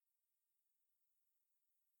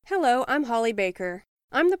Hello, I'm Holly Baker.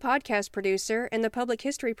 I'm the podcast producer in the Public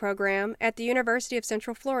History program at the University of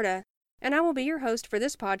Central Florida, and I will be your host for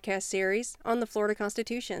this podcast series on the Florida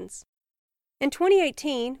Constitutions. In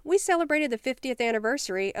 2018, we celebrated the 50th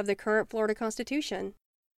anniversary of the current Florida Constitution.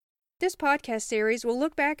 This podcast series will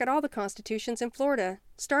look back at all the constitutions in Florida,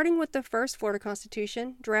 starting with the first Florida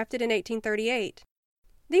Constitution, drafted in 1838.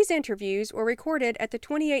 These interviews were recorded at the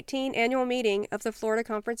 2018 annual meeting of the Florida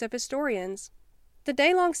Conference of Historians. The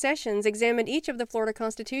day-long sessions examined each of the Florida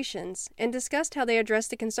constitutions and discussed how they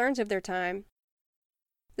addressed the concerns of their time.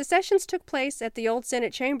 The sessions took place at the Old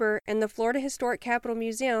Senate Chamber and the Florida Historic Capitol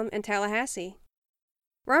Museum in Tallahassee.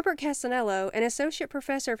 Robert Casanello, an associate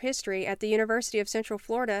professor of history at the University of Central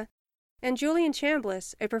Florida, and Julian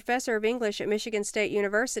Chambliss, a professor of English at Michigan State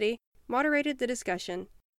University, moderated the discussion.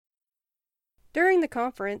 During the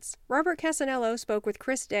conference, Robert Casanello spoke with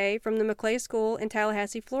Chris Day from the Maclay School in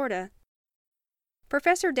Tallahassee, Florida.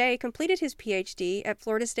 Professor Day completed his Ph.D. at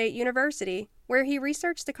Florida State University, where he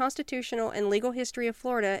researched the constitutional and legal history of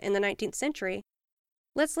Florida in the 19th century.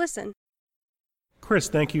 Let's listen. Chris,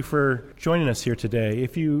 thank you for joining us here today.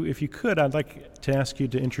 If you could, I'd like to ask you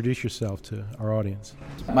to introduce yourself to our audience.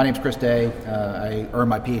 My name's Chris Day. I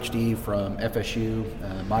earned my Ph.D. from FSU.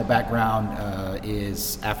 My background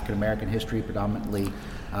is African American history, predominantly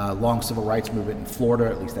long civil rights movement in Florida.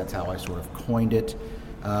 At least that's how I sort of coined it.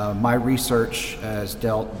 My research has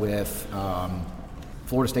dealt with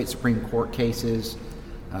Florida State Supreme Court cases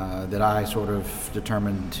that I sort of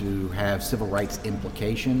determined to have civil rights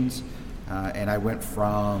implications. And I went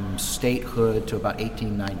from statehood to about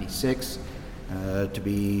 1896. To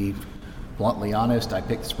be bluntly honest, I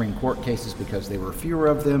picked Supreme Court cases because there were fewer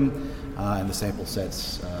of them, and the sample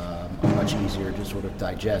sets are much easier to sort of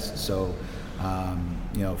digest. So,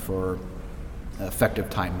 for effective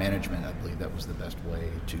time management, I believe that was the best way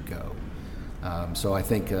to go. So I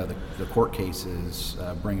think the court cases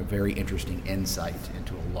bring a very interesting insight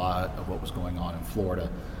into a lot of what was going on in Florida.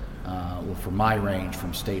 For my range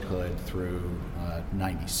from statehood through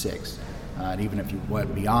 96. And even if you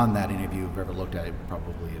went beyond that, any of you who've ever looked at it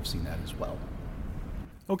probably have seen that as well.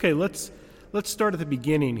 Okay, let's start at the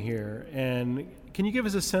beginning here. And can you give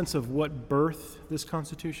us a sense of what birthed this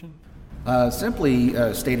Constitution?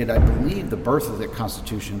 Simply stated, I believe the birth of the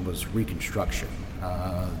Constitution was Reconstruction,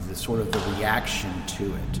 the reaction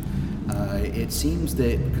to it. It seems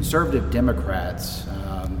that conservative Democrats,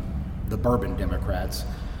 the Bourbon Democrats,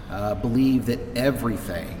 believe that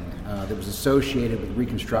everything that was associated with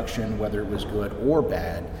Reconstruction, whether it was good or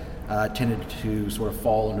bad, tended to sort of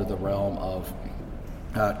fall into the realm of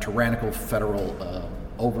tyrannical federal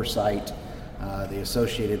oversight. They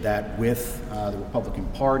associated that with the Republican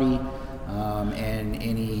Party and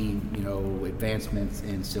any advancements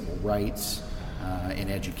in civil rights, in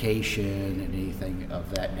education, and anything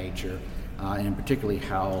of that nature, and particularly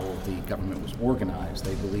how the government was organized.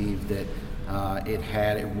 They believed that it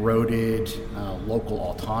had eroded local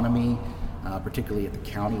autonomy, particularly at the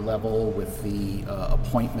county level, with the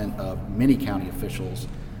appointment of many county officials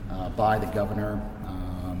by the governor,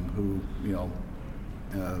 who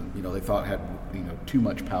they thought had too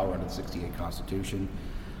much power under the '68 Constitution.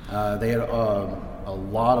 They had a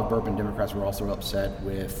lot of Bourbon Democrats were also upset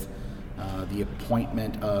with the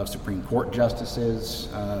appointment of Supreme Court justices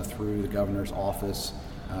through the governor's office.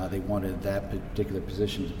 They wanted that particular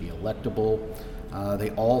position to be electable. They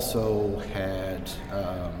also had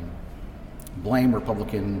blamed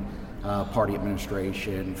Republican Party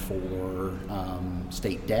administration for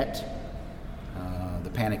state debt, the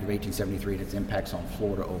Panic of 1873 and its impacts on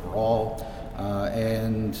Florida overall,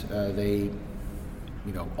 and they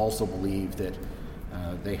also believed that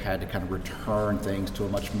they had to kind of return things to a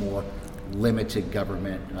much more limited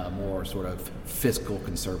government, more sort of fiscal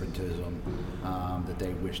conservatism that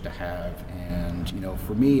they wish to have. And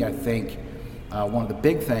for me, I think one of the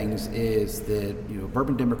big things is that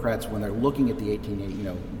Bourbon Democrats, when they're looking at the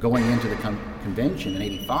going into the convention in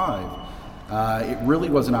 '85, it really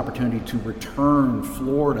was an opportunity to return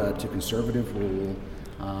Florida to conservative rule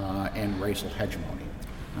and racial hegemony.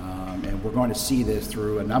 And we're going to see this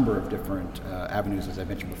through a number of different avenues, as I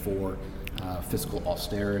mentioned before. Fiscal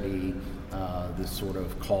austerity, this sort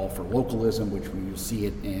of call for localism, which we see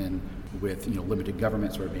it in with limited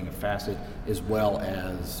government sort of being a facet, as well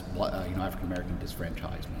as African American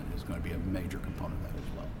disfranchisement is going to be a major component of that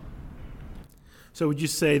as well. So would you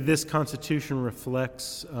say this Constitution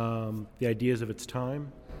reflects the ideas of its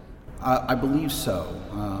time? I believe so,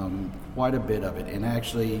 quite a bit of it. And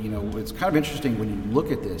actually, it's kind of interesting when you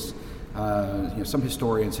look at this. Some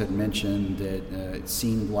historians had mentioned that it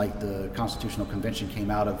seemed like the Constitutional Convention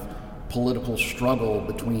came out of political struggle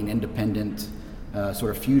between independent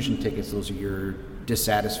sort of fusion tickets. Those are your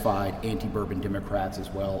dissatisfied anti-bourbon Democrats, as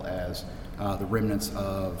well as the remnants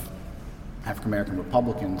of African American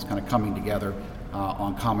Republicans kind of coming together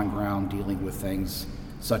on common ground, dealing with things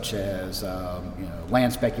such as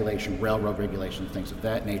land speculation, railroad regulation, things of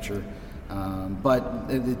that nature. But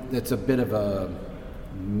it's a bit of a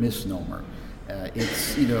misnomer.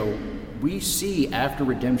 It's, we see after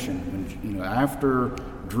redemption, when, after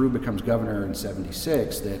Drew becomes governor in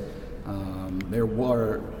 '76, that there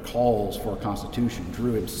were calls for a constitution.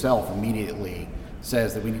 Drew himself immediately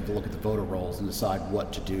says that we need to look at the voter rolls and decide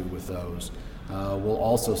what to do with those. We'll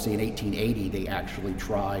also see in 1880 they actually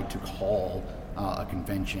tried to call a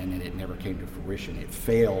convention, and it never came to fruition. It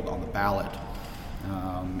failed on the ballot.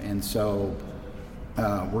 And so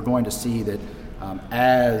we're going to see that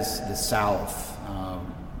as the South,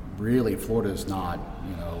 really Florida is not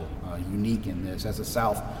unique in this, as the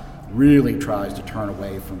South really tries to turn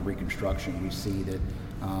away from Reconstruction, we see that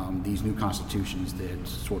these new constitutions that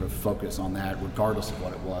sort of focus on that, regardless of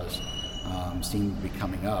what it was, seem to be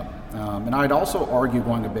coming up. And I'd also argue,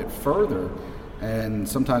 going a bit further, and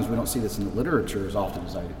sometimes we don't see this in the literature as often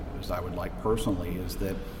as I would like personally, is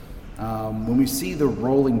that when we see the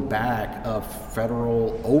rolling back of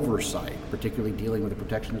federal oversight, particularly dealing with the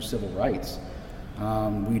protection of civil rights,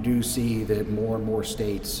 we do see that more and more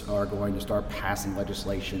states are going to start passing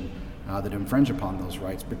legislation that infringe upon those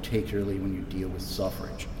rights, particularly when you deal with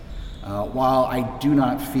suffrage. While I do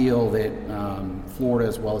not feel that Florida,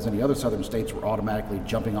 as well as any other southern states, were automatically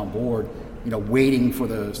jumping on board, waiting for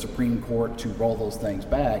the Supreme Court to roll those things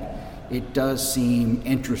back, it does seem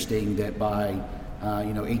interesting that by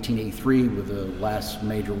 1883, with the last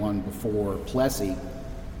major one before Plessy,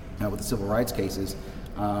 with the civil rights cases,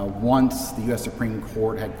 once the U.S. Supreme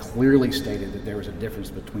Court had clearly stated that there was a difference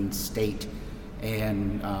between state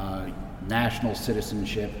and national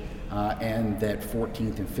citizenship, and that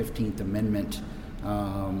 14th and 15th Amendment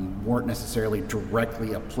weren't necessarily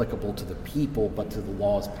directly applicable to the people, but to the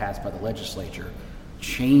laws passed by the legislature,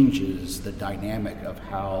 changes the dynamic of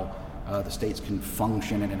how the states can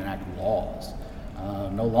function and enact laws.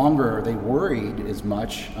 No longer are they worried as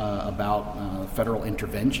much about federal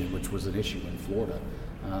intervention, which was an issue in Florida.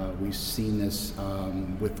 We've seen this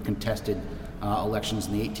with contested elections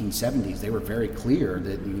in the 1870s. They were very clear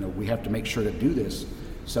that we have to make sure to do this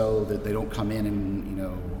so that they don't come in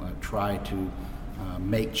and try to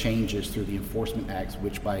make changes through the enforcement acts,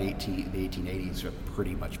 which by the 1880s have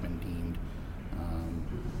pretty much been deemed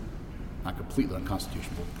not completely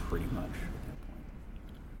unconstitutional, but pretty much at that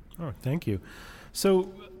point. Oh, thank you.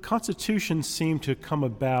 So constitutions seem to come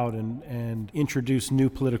about and introduce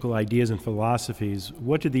new political ideas and philosophies.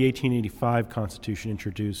 What did the 1885 Constitution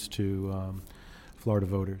introduce to Florida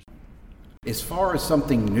voters? As far as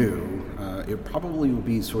something new, it probably would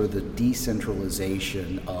be sort of the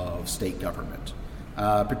decentralization of state government,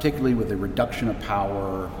 particularly with the reduction of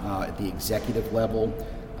power at the executive level.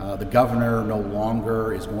 The governor no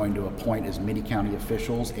longer is going to appoint as many county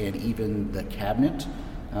officials, and even the cabinet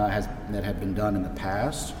that had been done in the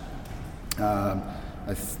past.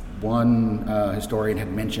 One historian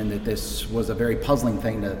had mentioned that this was a very puzzling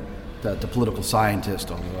thing to political scientists,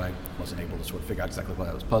 although I wasn't able to sort of figure out exactly why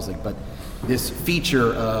that was puzzling. But this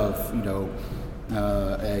feature of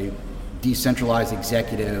a decentralized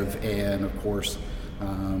executive and, of course,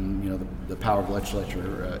 the power of the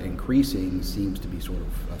legislature increasing seems to be sort of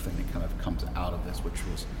a thing that kind of comes out of this, which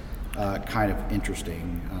was kind of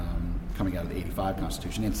interesting coming out of the 85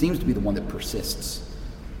 Constitution. And it seems to be the one that persists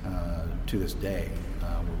to this day,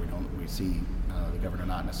 where we see the governor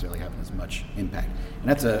not necessarily having as much impact. And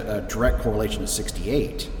that's a direct correlation to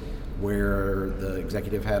 68, where the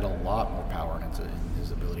executive had a lot more power in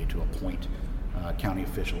his ability to appoint county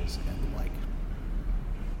officials and the like.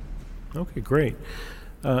 Okay, great.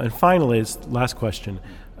 And finally, last question.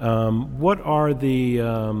 What are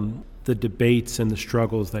the debates and the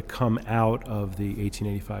struggles that come out of the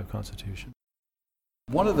 1885 Constitution?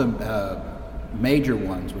 One of the major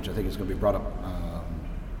ones, which I think is going to be brought up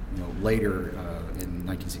later in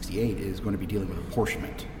 1968, is going to be dealing with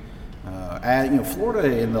apportionment.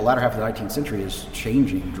 Florida in the latter half of the 19th century is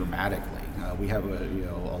changing dramatically. We have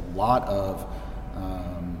a lot of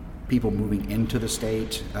people moving into the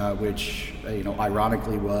state, which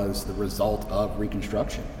ironically was the result of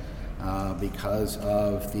Reconstruction. Because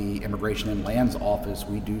of the Immigration and Lands Office,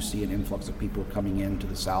 we do see an influx of people coming into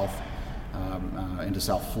the South, into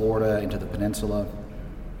South Florida, into the peninsula.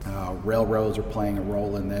 Railroads are playing a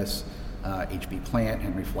role in this. H.B. Plant,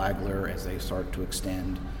 Henry Flagler, as they start to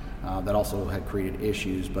extend, that also had created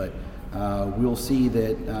issues. But we'll see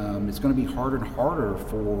that it's going to be harder and harder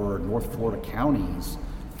for North Florida counties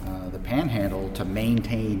the Panhandle to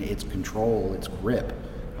maintain its control, its grip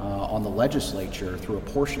on the legislature through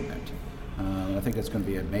apportionment. I think that's going to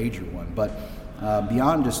be a major one. But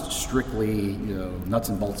beyond just strictly, nuts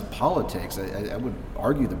and bolts of politics, I would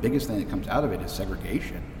argue the biggest thing that comes out of it is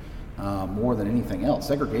segregation, more than anything else.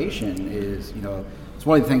 Segregation is, it's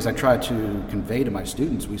one of the things I try to convey to my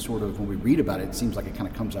students. We sort of, when we read about it, it seems like it kind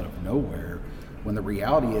of comes out of nowhere, when the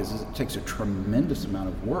reality is it takes a tremendous amount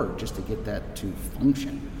of work just to get that to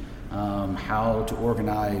function. How to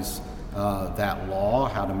organize that law,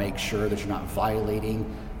 how to make sure that you're not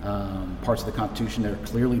violating parts of the Constitution that are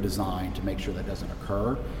clearly designed to make sure that doesn't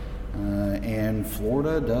occur. And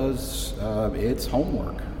Florida does its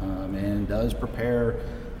homework and does prepare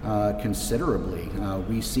considerably.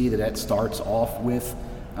 We see that starts off with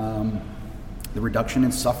the reduction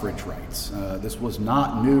in suffrage rights. This was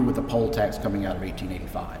not new with the poll tax coming out of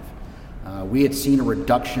 1885. We had seen a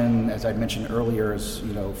reduction, as I mentioned earlier,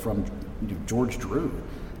 from George Drew.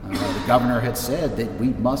 The governor had said that we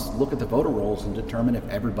must look at the voter rolls and determine if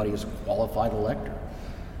everybody is a qualified elector.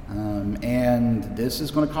 And this is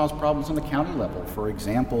going to cause problems on the county level. For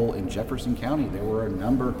example, in Jefferson County, there were a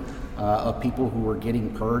number of people who were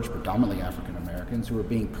getting purged, predominantly African Americans, who were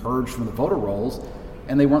being purged from the voter rolls,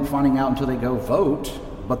 and they weren't finding out until they go vote.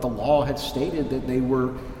 But the law had stated that they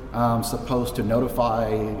were supposed to notify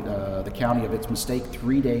the county of its mistake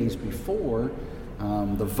 3 days before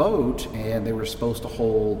the vote, and they were supposed to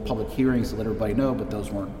hold public hearings to let everybody know, but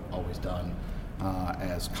those weren't always done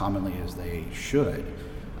as commonly as they should.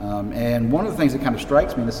 And one of the things that kind of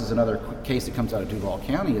strikes me, and this is another case that comes out of Duval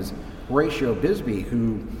County, is Horatio Bisbee,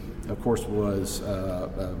 who, of course, was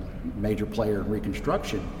a major player in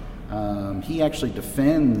Reconstruction. He actually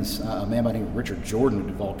defends a man by the name of Richard Jordan of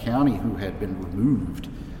Duval County, who had been removed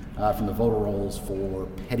from the voter rolls for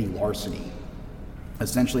petty larceny,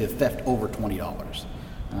 essentially a theft over $20,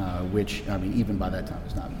 which, even by that time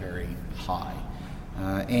is not very high.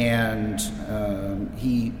 And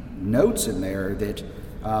he notes in there that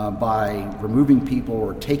by removing people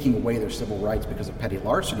or taking away their civil rights because of petty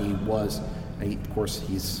larceny of course,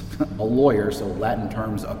 he's a lawyer, so Latin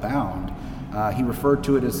terms abound. He referred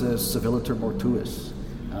to it as a civiliter mortuus,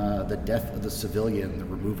 the death of the civilian, the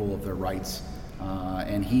removal of their rights.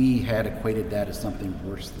 And he had equated that as something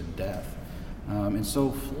worse than death. And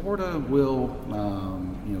so Florida will,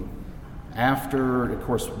 after, of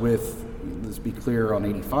course, let's be clear, on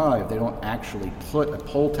 85, they don't actually put a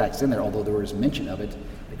poll tax in there, although there was mention of it.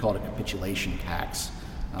 They call it a capitulation tax,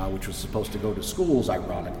 which was supposed to go to schools,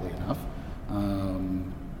 ironically enough.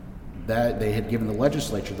 That they had given the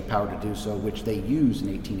legislature the power to do so, which they used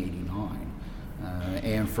in 1889.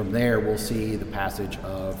 And from there, we'll see the passage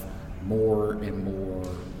of more and more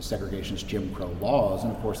segregationist Jim Crow laws.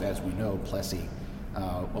 And of course, as we know, Plessy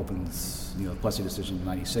opens, the Plessy decision in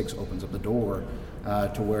 96 opens up the door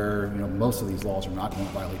to where, most of these laws are not going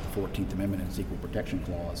to violate the 14th Amendment and its Equal Protection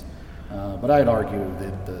Clause. But I'd argue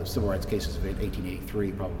that the civil rights cases of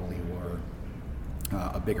 1883 probably were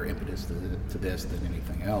a bigger impetus to this than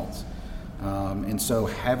anything else. And so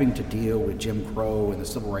having to deal with Jim Crow and the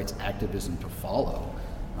civil rights activism to follow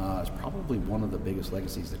is probably one of the biggest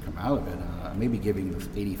legacies that come out of it. Maybe giving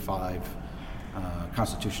the 85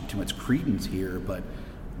 Constitution too much credence here, but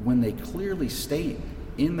when they clearly state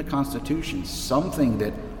in the Constitution something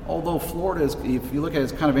that, although Florida is, if you look at it,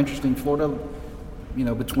 it's kind of interesting, Florida,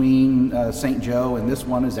 between St. Joe and this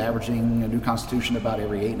one is averaging a new Constitution about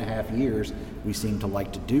every 8.5 years. We seem to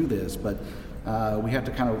like to do this, but we have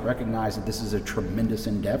to kind of recognize that this is a tremendous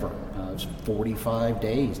endeavor. It's 45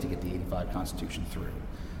 days to get the 85 Constitution through.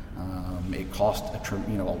 It cost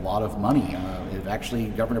a lot of money. Actually,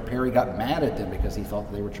 Governor Perry got mad at them because he thought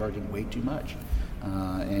they were charging way too much.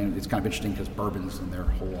 And it's kind of interesting because Bourbons and their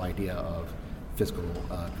whole idea of fiscal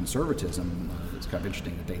conservatism, it's kind of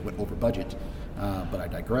interesting that they went over budget, but I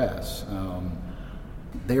digress.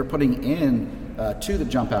 They are putting in two that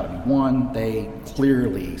jump out at me. One, they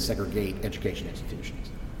clearly segregate education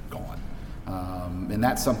institutions. Gone. And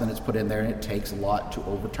that's something that's put in there, and it takes a lot to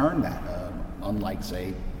overturn that, unlike,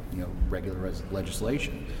 say, regular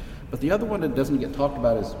legislation. But the other one that doesn't get talked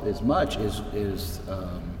about as much is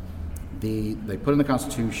they put in the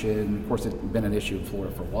Constitution, of course it's been an issue in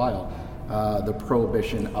Florida for a while, the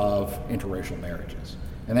prohibition of interracial marriages.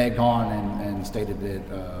 And they had gone and stated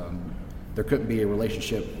that there couldn't be a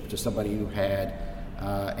relationship to somebody who had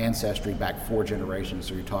ancestry back 4 generations,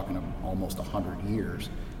 so you're talking almost 100 years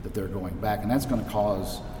that they're going back. And that's going to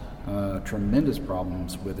cause tremendous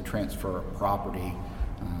problems with the transfer of property.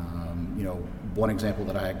 One example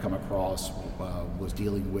that I had come across was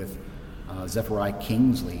dealing with Zephaniah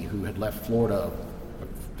Kingsley, who had left Florida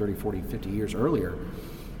 30, 40, 50 years earlier.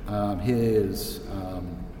 His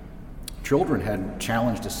children had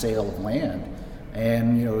challenged a sale of land,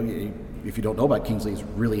 and if you don't know about Kingsley, he's a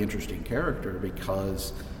really interesting character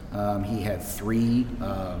because he had three.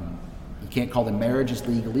 You can't call them marriages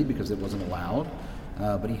legally because it wasn't allowed,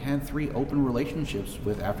 but he had three open relationships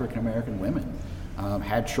with African American women,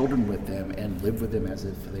 had children with them, and lived with them as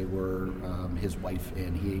if they were his wife,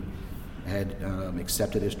 and he had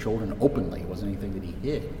accepted his children openly. It wasn't anything that he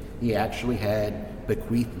hid. He actually had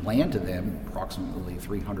bequeathed land to them, approximately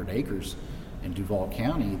 300 acres in Duval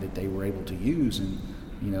County, that they were able to use. And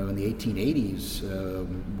in the 1880s,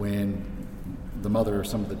 when the mother or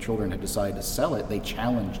some of the children had decided to sell it, they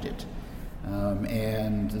challenged it.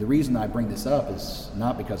 And the reason I bring this up is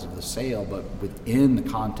not because of the sale, but within the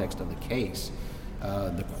context of the case,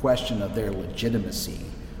 the question of their legitimacy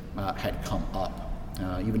had come up.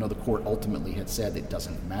 Even though the court ultimately had said it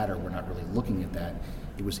doesn't matter, we're not really looking at that,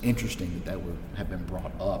 it was interesting that would have been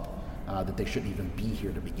brought up, that they shouldn't even be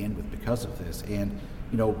here to begin with because of this. And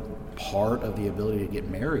part of the ability to get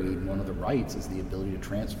married, one of the rights, is the ability to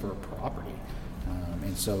transfer property.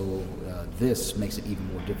 And so this makes it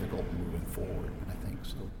even more difficult moving forward, I think.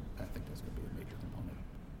 So I think that's going to be a major component.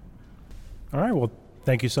 All right, well,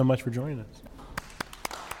 thank you so much for joining us.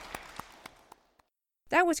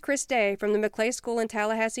 That was Chris Day from the Maclay School in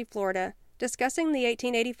Tallahassee, Florida, discussing the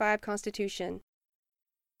 1885 Constitution.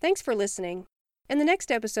 Thanks for listening. In the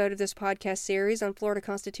next episode of this podcast series on Florida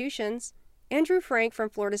constitutions, Andrew Frank from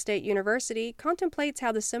Florida State University contemplates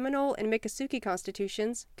how the Seminole and Miccosukee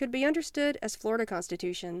constitutions could be understood as Florida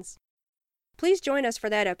constitutions. Please join us for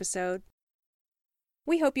that episode.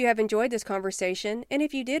 We hope you have enjoyed this conversation, and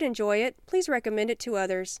if you did enjoy it, please recommend it to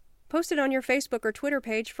others. Post it on your Facebook or Twitter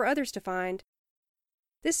page for others to find.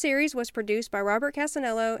 This series was produced by Robert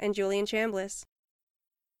Casanello and Julian Chambliss.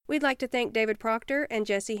 We'd like to thank David Proctor and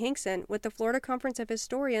Jesse Hinkson with the Florida Conference of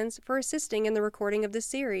Historians for assisting in the recording of this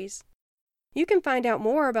series. You can find out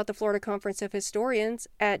more about the Florida Conference of Historians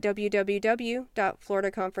at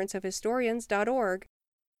www.floridaconferenceofhistorians.org.